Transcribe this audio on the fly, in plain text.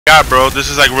Yeah, bro, this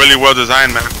is like really well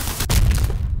designed, man.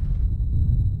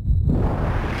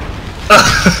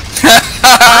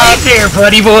 Hi there,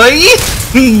 buddy boy!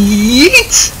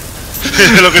 Yeet!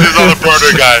 Look at this other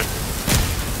brother guy.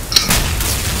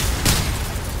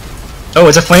 Oh,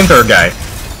 it's a flamethrower guy.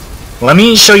 Let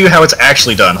me show you how it's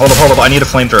actually done. Hold up, I need a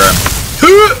flamethrower.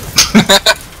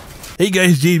 Hey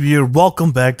guys, JB here.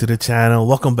 Welcome back to the channel.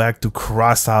 Welcome back to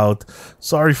Crossout.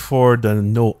 Sorry for the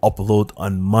no upload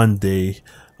on Monday.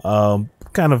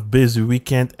 Kind of busy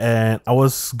weekend, and I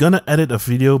was gonna edit a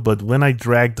video, but when I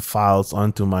dragged the files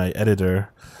onto my editor,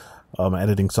 my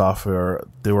editing software,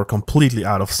 they were completely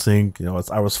out of sync. You know,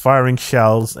 I was firing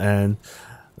shells and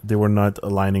they were not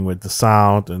aligning with the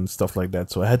sound and stuff like that,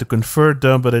 so I had to convert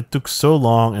them, but it took so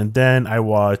long. And then I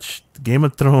watched Game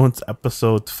of Thrones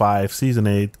episode 5 season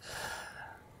 8,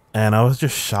 and I was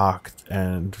just shocked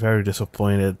and very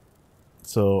disappointed,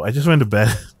 so I just went to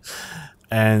bed.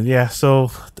 And yeah, so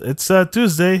it's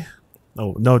Tuesday.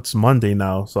 Oh no, it's Monday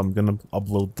now, so I'm gonna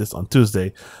upload this on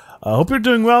Tuesday. Hope you're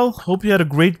doing well. Hope you had a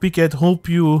great weekend. Hope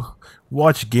you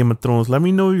watch Game of Thrones. Let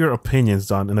me know your opinions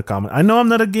down in the comment. I know I'm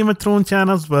not a Game of Thrones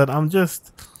channel, but I'm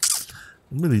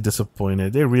really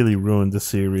disappointed. They really ruined the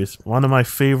series. One of my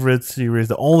favorite series,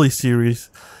 the only series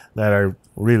that I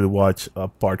really watch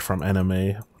apart from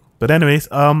anime. But anyways,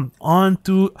 on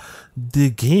to the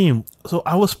game. So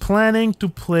I was planning to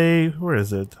play, where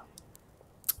is it?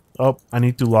 Oh, I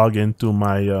need to log into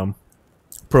my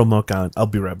promo account. I'll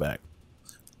be right back.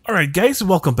 Alright guys,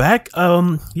 welcome back.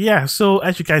 Yeah, so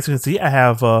as you guys can see, I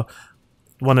have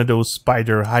one of those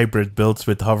spider hybrid builds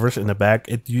with hovers in the back.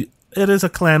 It is a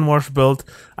Clan Wars build.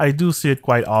 I do see it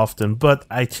quite often, but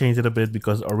I changed it a bit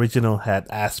because original had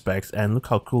aspects, and look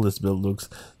how cool this build looks.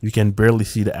 You can barely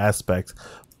see the aspects.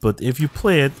 But if you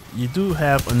play it, you do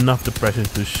have enough depression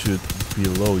to shoot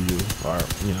below you, or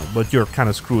you know. But you're kind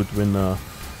of screwed when a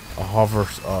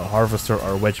harvester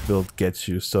or wedge build gets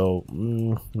you. So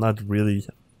not really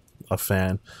a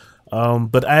fan.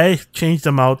 But I changed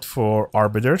them out for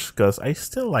arbiters because I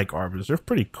still like arbiters. They're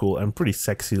pretty cool and pretty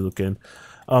sexy looking.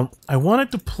 I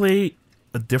wanted to play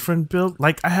a different build.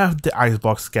 Like I have the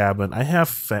icebox cabin. I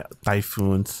have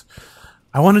typhoons.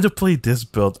 I wanted to play this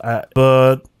build,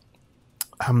 but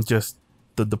I'm just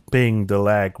the ping, the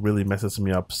lag really messes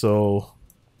me up. So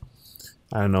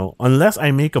I don't know, unless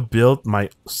I make a build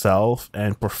myself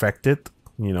and perfect it,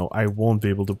 you know, I won't be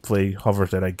able to play hovers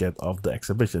that I get off the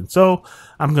exhibition. So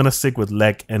I'm gonna stick with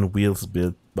leg and wheels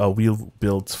wheel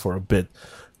builds for a bit.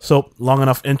 So long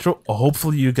enough intro.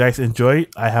 Hopefully you guys enjoy.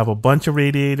 I have a bunch of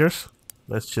radiators.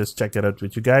 Let's just check it out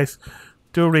with you guys.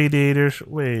 2 radiators.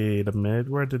 Wait a minute,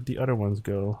 where did the other ones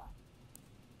go?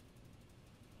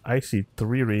 I see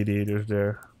 3 radiators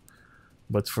there,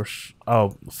 but for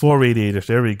 4 radiators.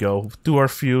 There we go. 2 are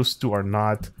fused, 2 are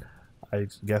not. I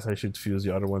guess I should fuse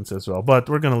the other ones as well, but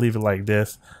we're gonna leave it like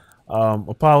this.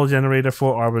 A power generator,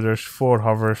 4 arbiters, 4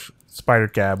 hovers, spider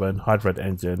cabin, hot rod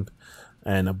engine,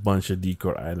 and a bunch of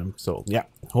decor items. So yeah,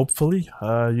 hopefully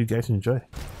you guys enjoy.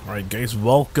 All right, guys,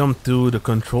 welcome to the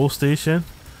control station.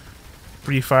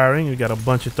 Pre-firing. We got a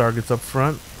bunch of targets up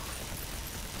front.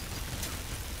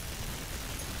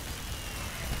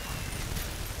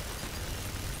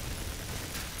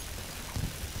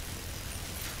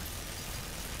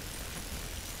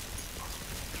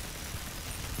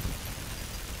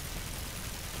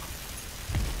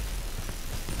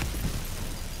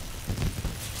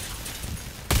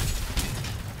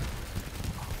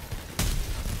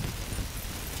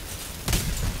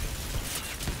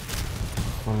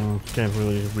 Can't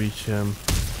really reach him.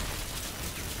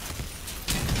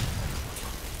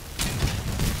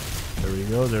 There we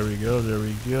go, there we go, there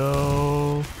we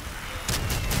go.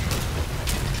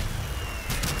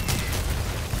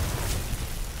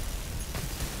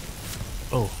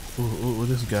 Oh, ooh,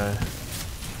 this guy.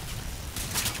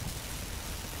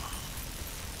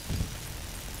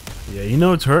 Yeah, you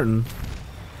know it's hurting.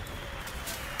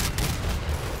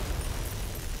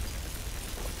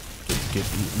 Just get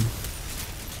eaten.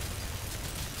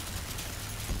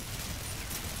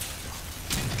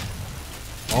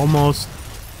 Almost.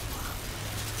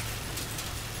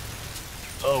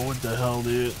 Oh, what the hell,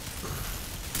 dude?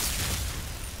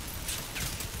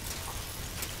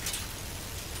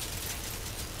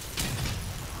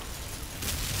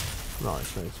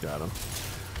 Nice, got him.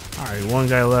 Alright, 1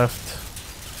 guy left.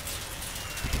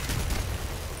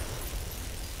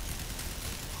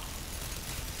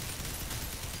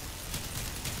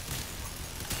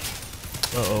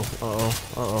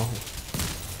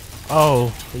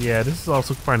 Oh, yeah, this is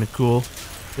also kind of cool.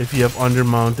 If you have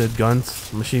under-mounted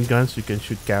guns, machine guns, you can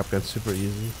shoot cap guns super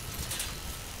easy,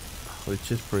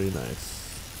 which is pretty nice.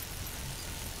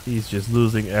 He's just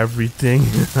losing everything.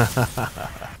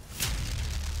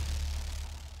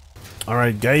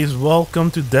 Alright guys,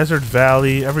 welcome to Desert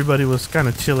Valley. Everybody was kind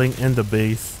of chilling in the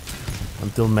base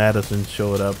until Madison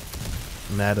showed up.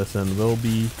 Madison will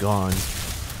be gone.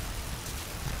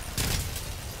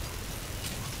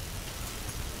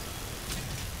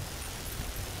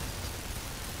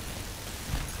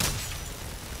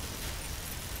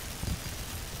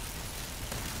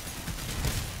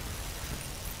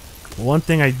 One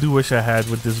thing I do wish I had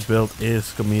with this build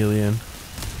is Chameleon.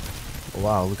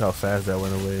 Wow, look how fast that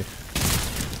went away.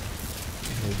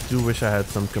 I do wish I had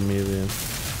some Chameleon.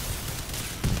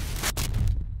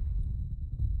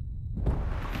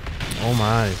 Oh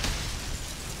my.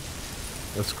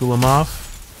 Let's cool him off.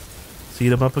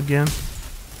 Seed him up again.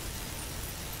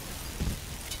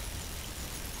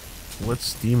 What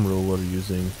steamroller are you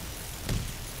using?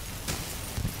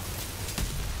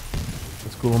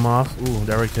 Let's cool him off. Ooh,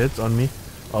 direct hits on me.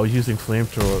 Oh, he's using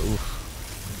flamethrower. Oof.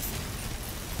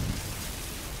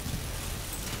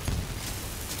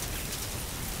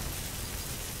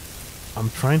 I'm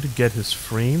trying to get his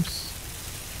frames.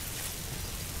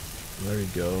 There we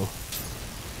go.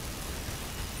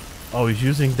 Oh, he's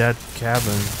using that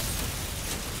cabin.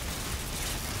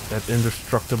 That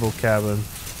indestructible cabin.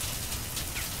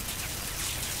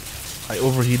 I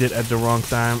overheated at the wrong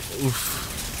time. Oof.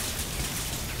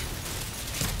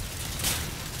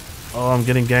 Oh, I'm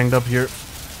getting ganged up here.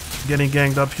 Getting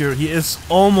ganged up here. He is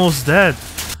almost dead.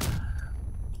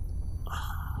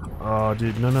 Oh,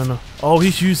 dude. No, no, no. Oh,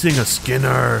 he's using a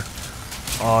Skinner.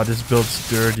 Oh, this build's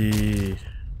dirty.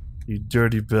 You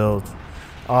dirty build.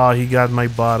 Oh, he got my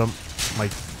bottom. My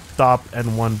top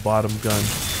and one bottom gun.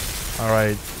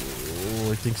 Alright.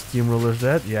 Oh, I think Steamroller's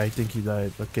dead. Yeah, I think he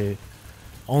died. Okay.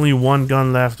 Only one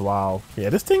gun left. Wow. Yeah,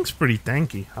 this thing's pretty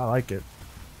tanky. I like it.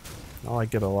 I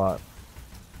like it a lot.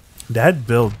 That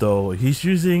build though, he's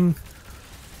using...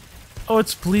 Oh,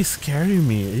 it's Please Carry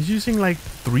Me. He's using like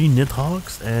 3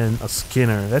 Nidhogg's and a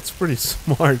Skinner. That's pretty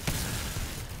smart.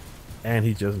 And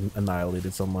he just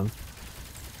annihilated someone.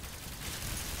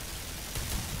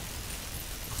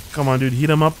 Come on, dude. Heat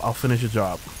him up. I'll finish the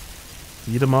job.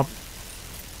 Heat him up.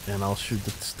 And I'll shoot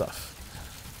the stuff.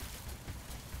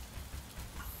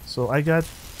 So I got...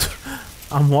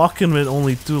 I'm walking with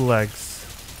only 2 legs.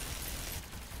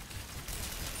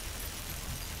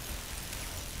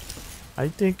 I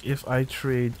think if I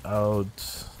trade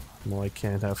out... No, I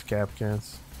can't have cap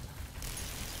cans.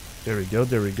 There we go,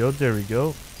 there we go, there we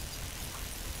go.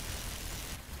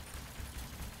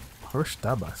 Where's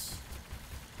Tabas?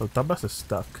 Oh, Tabas is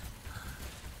stuck.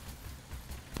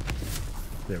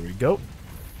 There we go.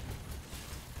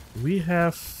 We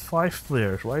have 5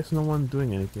 players. Why is no one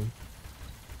doing anything?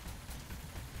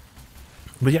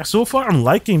 But yeah, so far I'm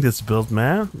liking this build,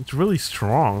 man. It's really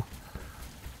strong.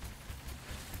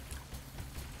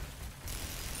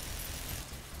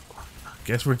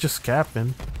 Guess we're just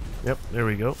capping. Yep, there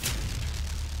we go.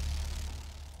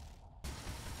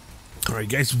 Alright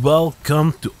guys,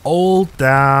 welcome to Old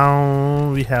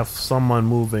Town. We have someone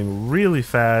moving really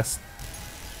fast.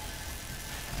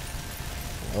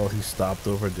 Oh, he stopped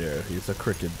over there. He's a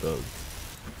cricket build.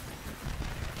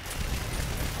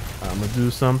 I'm gonna do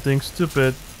something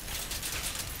stupid.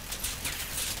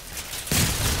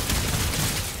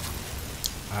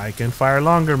 I can fire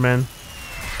longer, man.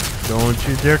 Don't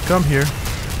you dare come here.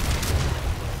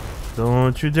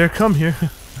 Don't you dare come here.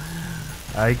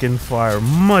 I can fire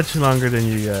much longer than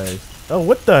you guys. Oh,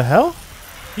 what the hell?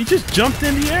 He just jumped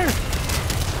in the air.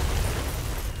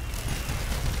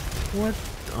 What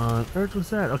on earth was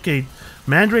that? Okay,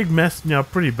 Mandrake messed me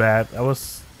up pretty bad. I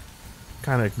was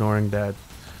kind of ignoring that.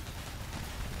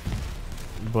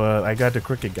 But I got the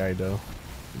cricket guy though.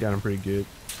 Got him pretty good.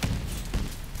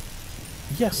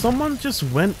 Yeah, someone just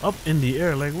went up in the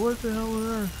air. Like, what the hell was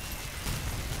that?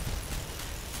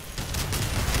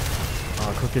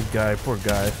 Oh, crooked guy. Poor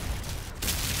guy.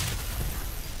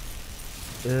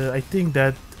 I think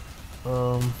that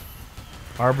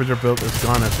Arbiter build is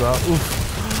gone as well.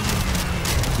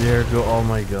 Oof. There go all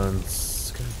my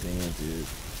guns. God dang it, dude.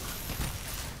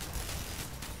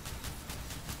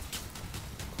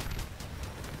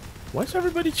 Why is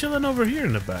everybody chilling over here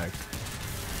in the back?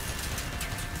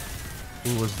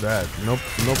 Who was that? Nope,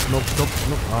 nope, nope, nope,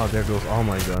 nope. Oh, there goes all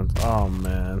my guns. Oh,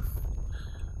 man.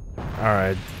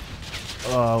 Alright.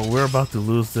 We're about to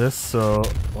lose this, so...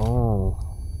 Oh.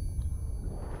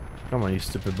 Come on, you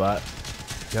stupid bot.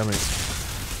 Come here.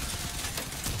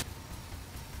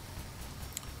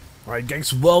 Alright,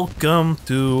 guys, welcome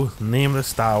to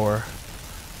Nameless Tower.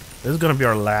 This is gonna be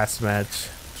our last match.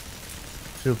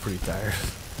 Feel pretty tired.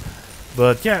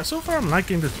 But yeah, so far I'm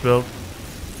liking this build.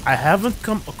 I haven't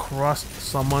come across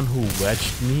someone who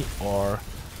wedged me or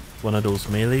one of those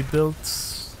melee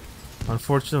builds.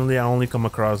 Unfortunately, I only come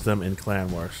across them in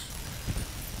Clan Wars.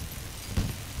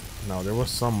 Now, there was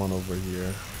someone over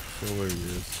here. So where he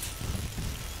is.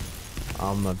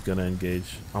 I'm not gonna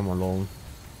engage. I'm alone.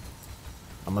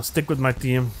 I'm gonna stick with my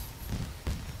team.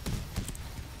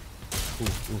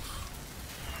 Oof, oof.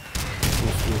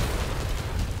 Oof,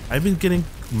 oof. I've been getting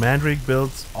Mandrake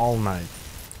builds all night.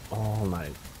 All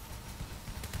night.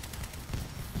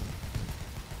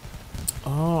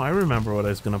 Oh, I remember what I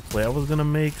was gonna play. I was gonna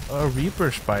make a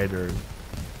Reaper Spider.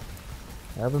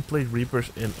 I haven't played Reapers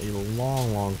in a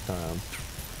long time.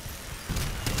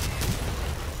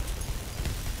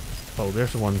 Oh,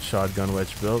 there's one shotgun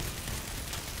wedge build.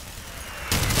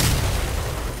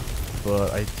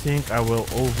 But I think I will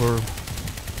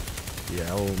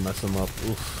yeah, I will mess him up.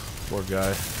 Oof, poor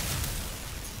guy.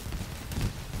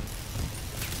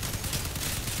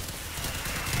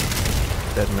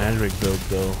 That Mandrake build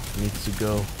though needs to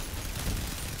go.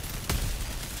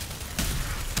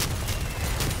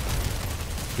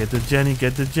 Get the Jenny,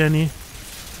 get the Jenny.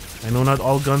 I know not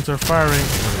all guns are firing.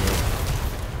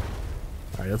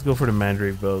 Alright, let's go for the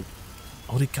Mandrake build.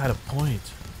 Oh, they got a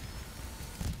point.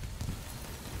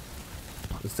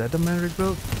 Is that the Mandrake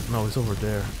build? No, it's over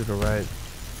there, to the right.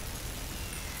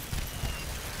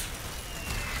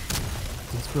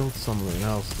 Let's build something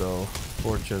else though.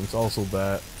 Fortune's also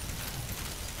bad.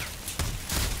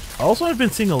 Also, I've been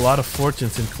seeing a lot of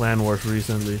Fortunes in Clan Wars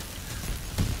recently.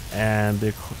 And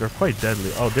they're quite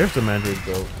deadly. Oh, there's the Mandrake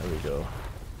build. There we go.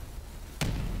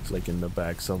 It's like in the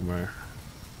back somewhere.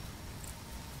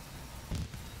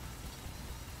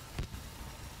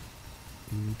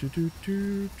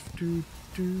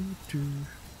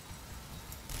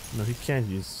 No, he can't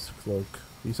use cloak.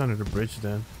 He's under the bridge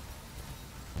then.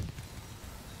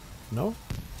 No?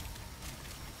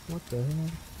 What the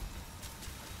hell?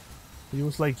 He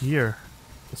was like here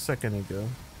a second ago.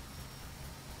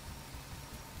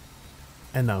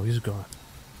 And now he's gone.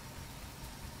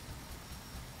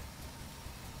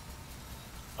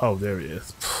 Oh, there he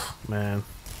is. Man.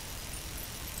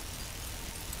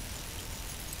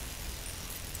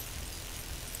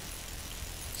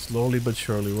 Slowly but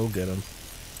surely we'll get him.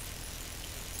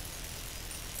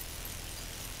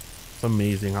 It's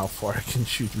amazing how far I can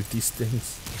shoot with these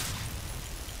things.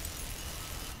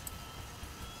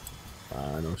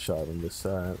 No shot on this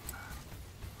side.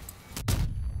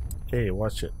 Hey,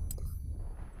 watch it.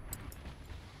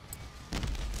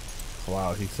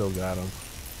 Wow, he still got him.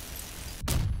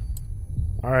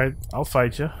 Alright, I'll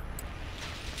fight you.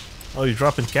 Oh, you're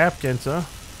dropping Capkins, huh?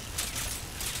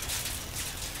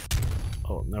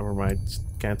 Oh, never mind.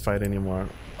 Can't fight anymore.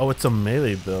 Oh, it's a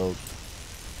melee build.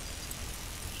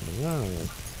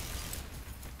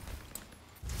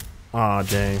 Aw,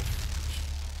 dang.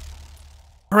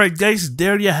 Alright guys,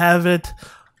 there you have it.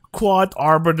 Quad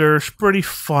Arbiters, pretty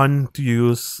fun to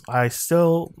use.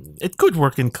 It could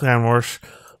work in Clan Wars,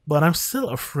 but I'm still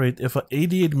afraid if an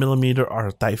 88mm or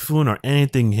a Typhoon or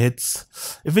anything hits,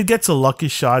 if it gets a lucky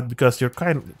shot, because you're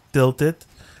kind of tilted,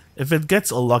 if it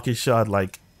gets a lucky shot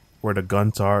like where the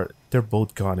guns are, they're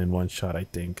both gone in one shot, I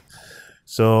think.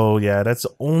 So yeah, that's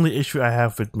the only issue I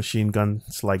have with machine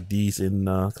guns like these in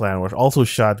Clan Wars. Also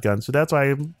shotguns, so that's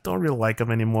why I don't really like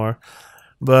them anymore.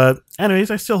 But anyways,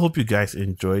 I still hope you guys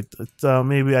enjoyed.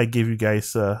 Maybe I gave you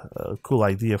guys a cool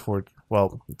idea for it.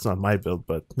 Well, it's not my build,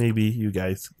 but maybe you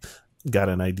guys got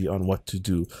an idea on what to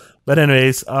do. But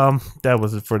anyways, that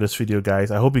was it for this video, guys.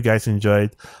 I hope you guys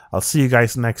enjoyed. I'll see you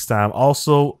guys next time.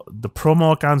 Also, the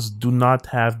promo accounts do not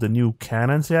have the new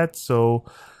cannons yet, so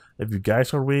if you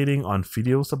guys are waiting on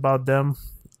videos about them,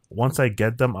 once I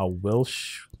get them, I will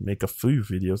make a few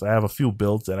videos. I have a few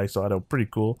builds that I saw that were pretty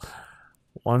cool.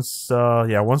 Once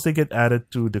they get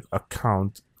added to the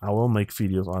account, I will make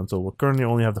videos on. So we currently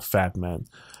only have the Fat Man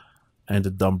and the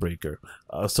Dumbreaker.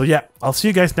 So yeah, I'll see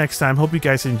you guys next time. Hope you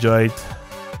guys enjoyed,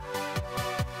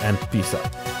 and peace out.